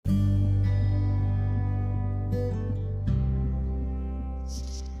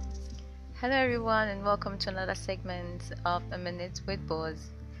Hello, everyone, and welcome to another segment of A Minute with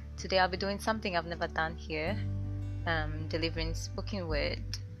Boz. Today, I'll be doing something I've never done here, delivering spoken word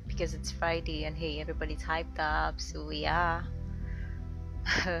because it's Friday and hey, everybody's hyped up, so we are.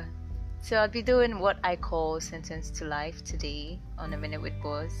 So, I'll be doing what I call Sentence to Life today on A Minute with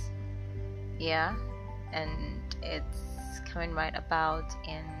Boz. Yeah, and it's coming right about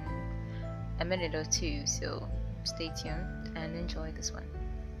in a minute or two, so stay tuned and enjoy this one.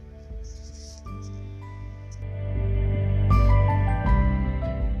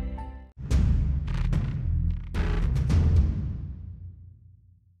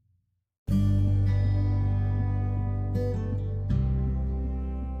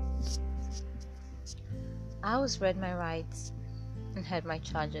 I always read my rights and heard my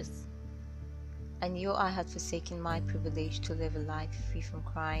charges. I knew I had forsaken my privilege to live a life free from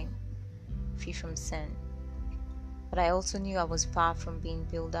crime, free from sin. But I also knew I was far from being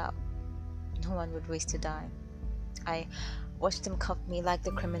bailed out. No one would waste a dime. I watched them cuff me like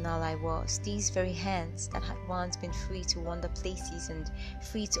the criminal I was. These very hands that had once been free to wander places and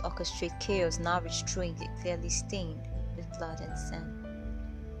free to orchestrate chaos, now restrained yet clearly stained with blood and sin.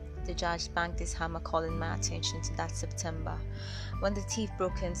 The judge banged his hammer, calling my attention to that September, when the thief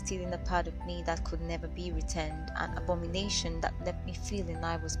broke in, stealing a part of me that could never be returned, an abomination that left me feeling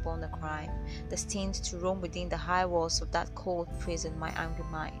I was born a crime, destined to roam within the high walls of that cold prison, my angry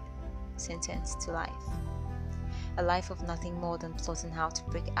mind, sentenced to life. A life of nothing more than plotting how to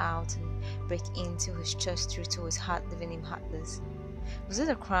break out and break into his chest through to his heart, leaving him heartless. Was it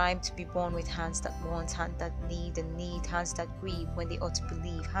a crime to be born with hands that want, hands that need and need, hands that grieve when they ought to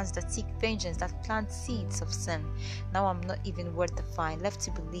believe, hands that seek vengeance, that plant seeds of sin? Now I'm not even worth the fine, left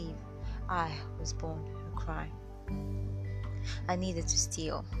to believe I was born a crime. I needed to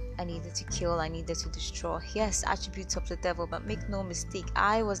steal, I needed to kill, I needed to destroy. Yes, attributes of the devil, but make no mistake,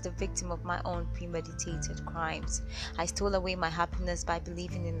 I was the victim of my own premeditated crimes. I stole away my happiness by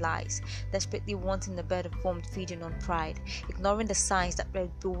believing in lies, desperately wanting a bed of warmth, feeding on pride, ignoring the signs that read,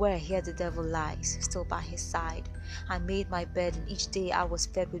 "Beware, here the devil lies," still by his side. I made my bed, and each day I was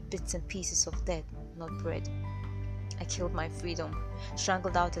fed with bits and pieces of dead, not bread. I killed my freedom,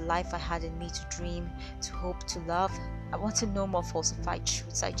 strangled out the life I had in me to dream, to hope, to love. I wanted no more falsified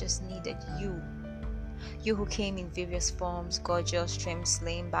truths, I just needed you. You who came in various forms, gorgeous, trim,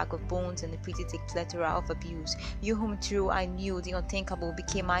 slim, bag of bones, and a pretty thick plethora of abuse. You whom through I knew the unthinkable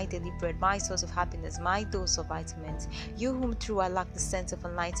became my daily bread, my source of happiness, my dose of vitamins. You whom through I lacked the sense of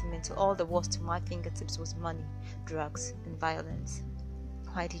enlightenment, till all that was to my fingertips was money, drugs, and violence.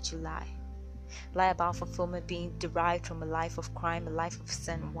 Why did you lie? Lie about fulfillment being derived from a life of crime, a life of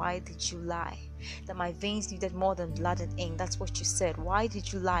sin. Why did you lie? That my veins needed more than blood and ink, that's what you said. Why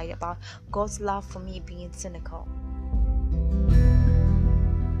did you lie about God's love for me being cynical?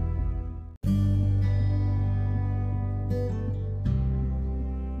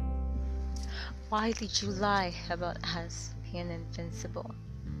 Why did you lie about us being invincible?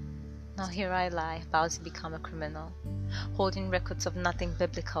 Now here I lie, about to become a criminal, holding records of nothing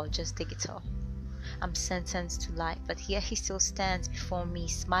biblical, just digital. I'm sentenced to life, but here he still stands before me,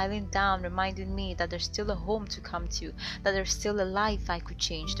 smiling down, reminding me that there's still a home to come to, that there's still a life I could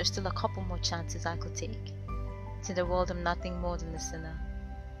change, there's still a couple more chances I could take. To the world I'm nothing more than a sinner,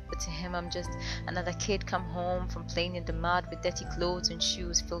 but to him I'm just another kid come home from playing in the mud with dirty clothes and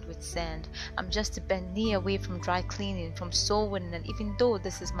shoes filled with sand. I'm just a bent knee away from dry cleaning, from soul winning, and even though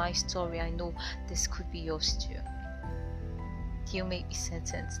this is my story, I know this could be yours too. You may be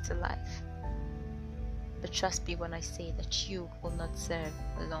sentenced to life, but trust me when I say that you will not serve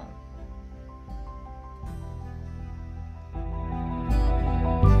alone.